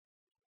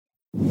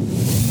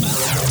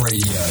Malaga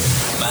Radio.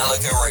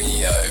 Malaga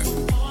Radio.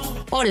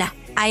 Hola,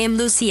 I am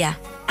Lucia,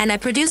 and I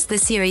produce the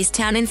series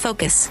Town in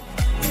Focus.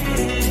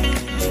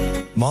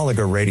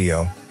 Malaga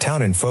Radio,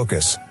 Town in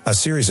Focus, a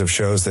series of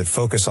shows that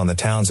focus on the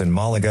towns in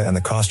Malaga and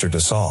the Costa del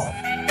Sol.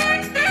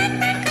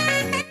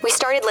 We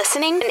started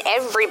listening and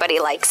everybody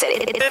likes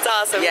it. It's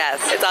awesome. Yes,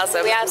 it's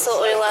awesome. We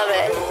absolutely love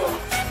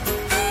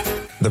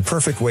it. The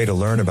perfect way to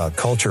learn about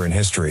culture and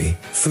history,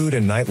 food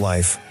and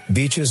nightlife,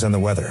 beaches and the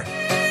weather.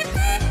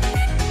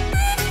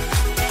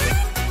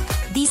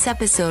 This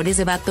episode is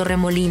about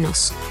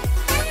Torremolinos.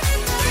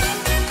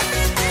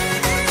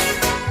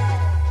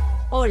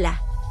 Hola.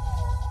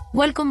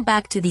 Welcome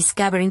back to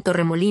Discovering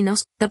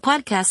Torremolinos, the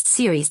podcast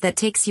series that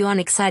takes you on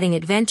exciting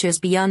adventures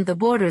beyond the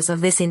borders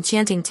of this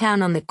enchanting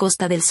town on the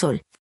Costa del Sol.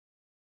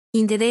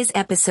 In today's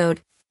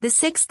episode, the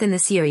sixth in the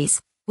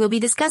series, we'll be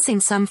discussing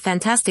some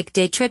fantastic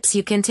day trips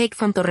you can take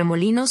from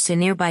Torremolinos to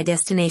nearby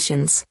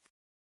destinations.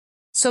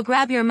 So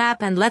grab your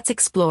map and let's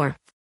explore.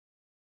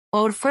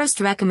 Our first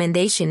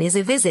recommendation is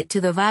a visit to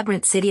the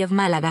vibrant city of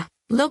Malaga,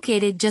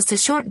 located just a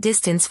short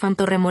distance from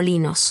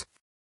Torremolinos.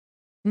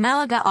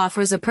 Malaga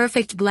offers a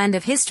perfect blend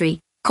of history,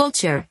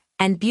 culture,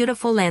 and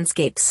beautiful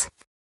landscapes.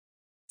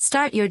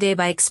 Start your day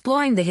by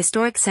exploring the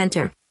historic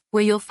center,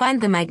 where you'll find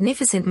the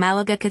magnificent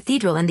Malaga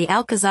Cathedral and the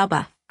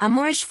Alcazaba, a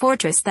Moorish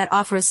fortress that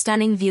offers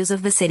stunning views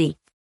of the city.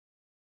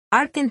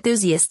 Art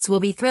enthusiasts will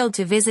be thrilled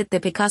to visit the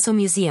Picasso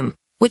Museum,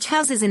 which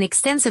houses an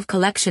extensive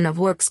collection of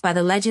works by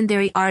the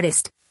legendary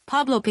artist,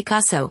 Pablo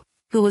Picasso,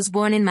 who was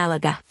born in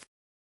Malaga.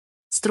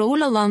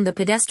 Stroll along the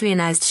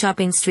pedestrianized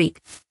shopping street,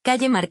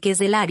 Calle Marqués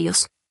de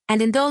Larios,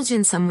 and indulge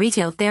in some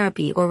retail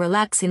therapy or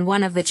relax in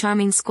one of the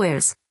charming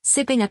squares,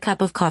 sipping a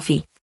cup of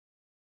coffee.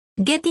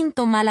 Getting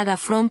to Malaga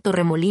from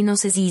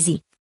Torremolinos is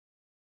easy.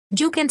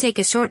 You can take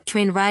a short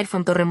train ride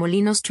from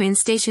Torremolinos train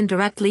station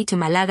directly to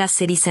Malaga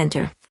city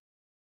center.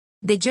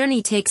 The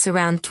journey takes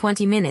around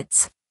 20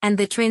 minutes, and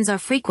the trains are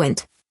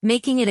frequent,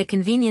 making it a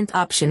convenient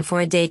option for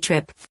a day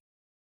trip.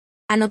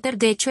 Another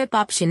day trip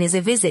option is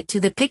a visit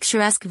to the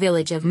picturesque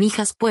village of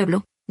Mijas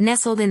Pueblo,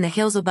 nestled in the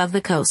hills above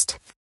the coast.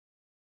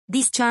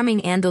 This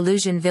charming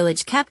Andalusian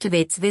village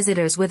captivates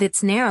visitors with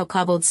its narrow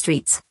cobbled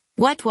streets,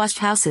 whitewashed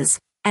houses,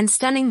 and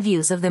stunning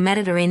views of the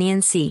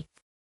Mediterranean Sea.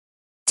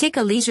 Take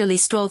a leisurely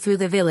stroll through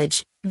the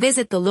village,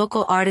 visit the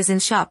local artisan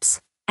shops,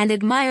 and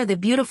admire the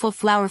beautiful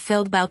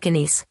flower-filled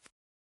balconies.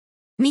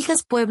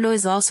 Mijas Pueblo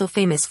is also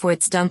famous for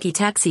its donkey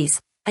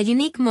taxis, a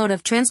unique mode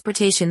of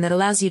transportation that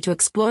allows you to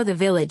explore the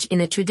village in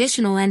a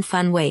traditional and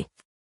fun way.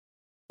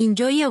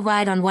 Enjoy a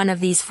ride on one of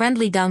these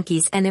friendly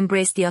donkeys and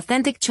embrace the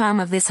authentic charm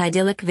of this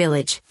idyllic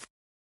village.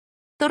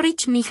 To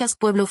reach Mijas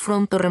Pueblo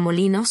from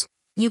Torremolinos,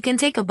 you can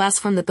take a bus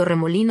from the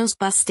Torremolinos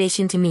bus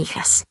station to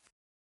Mijas.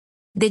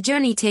 The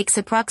journey takes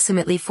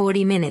approximately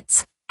 40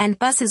 minutes, and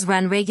buses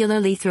run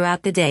regularly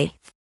throughout the day.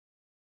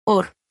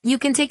 Or, you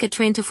can take a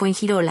train to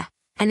Fuengirola,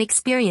 an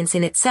experience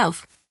in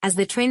itself, as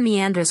the train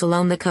meanders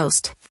along the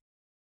coast.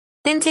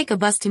 Then take a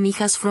bus to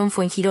Mijas from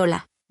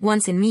Fuengirola.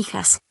 Once in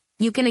Mijas,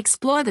 you can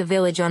explore the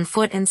village on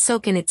foot and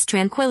soak in its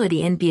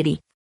tranquility and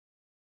beauty.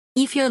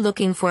 If you're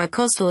looking for a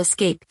coastal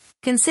escape,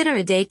 consider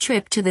a day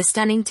trip to the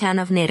stunning town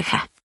of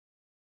Nerja.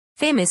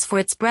 Famous for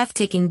its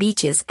breathtaking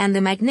beaches and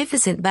the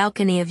magnificent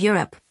balcony of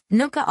Europe,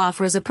 Nuca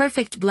offers a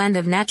perfect blend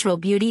of natural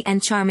beauty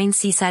and charming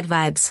seaside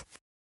vibes.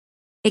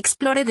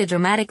 Explore the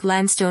dramatic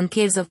limestone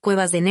caves of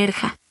Cuevas de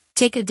Nerja,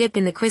 take a dip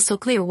in the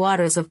crystal-clear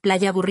waters of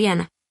Playa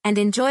Burriana, and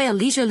enjoy a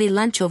leisurely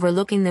lunch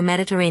overlooking the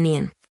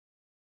Mediterranean.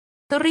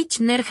 To reach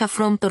Nerja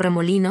from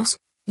Torremolinos,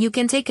 you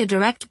can take a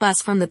direct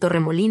bus from the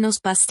Torremolinos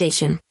bus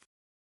station.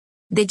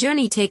 The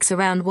journey takes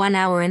around 1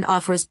 hour and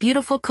offers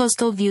beautiful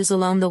coastal views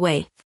along the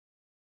way.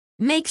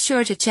 Make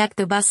sure to check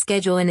the bus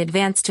schedule in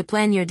advance to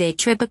plan your day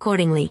trip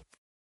accordingly.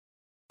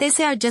 These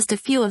are just a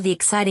few of the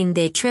exciting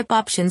day trip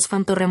options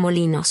from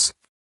Torremolinos.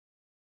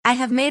 I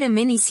have made a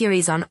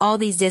mini-series on all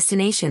these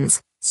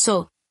destinations,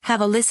 so, have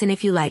a listen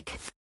if you like.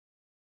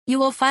 You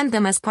will find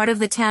them as part of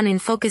the Town in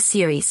Focus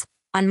series,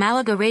 on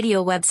Malaga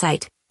Radio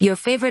website, your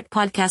favorite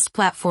podcast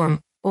platform,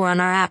 or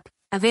on our app,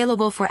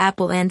 available for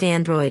Apple and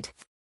Android.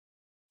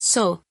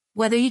 So,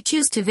 whether you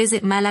choose to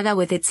visit Malaga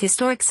with its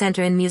historic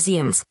center and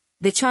museums,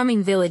 the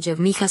charming village of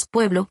Mijas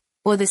Pueblo,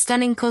 or the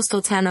stunning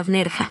coastal town of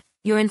Nerja,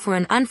 you're in for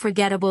an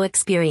unforgettable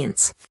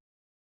experience.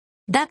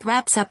 That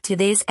wraps up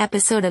today's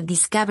episode of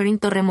Discovering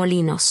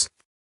Torremolinos.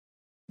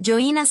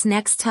 Join us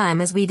next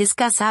time as we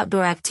discuss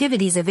outdoor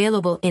activities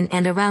available in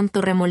and around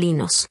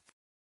Torremolinos.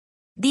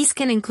 These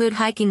can include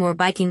hiking or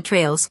biking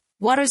trails,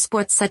 water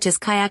sports such as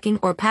kayaking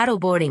or paddle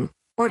boarding,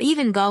 or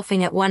even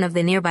golfing at one of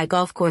the nearby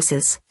golf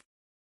courses.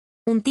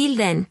 Until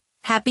then,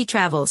 happy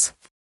travels.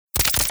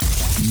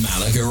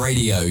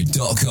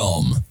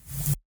 MalagaRadio.com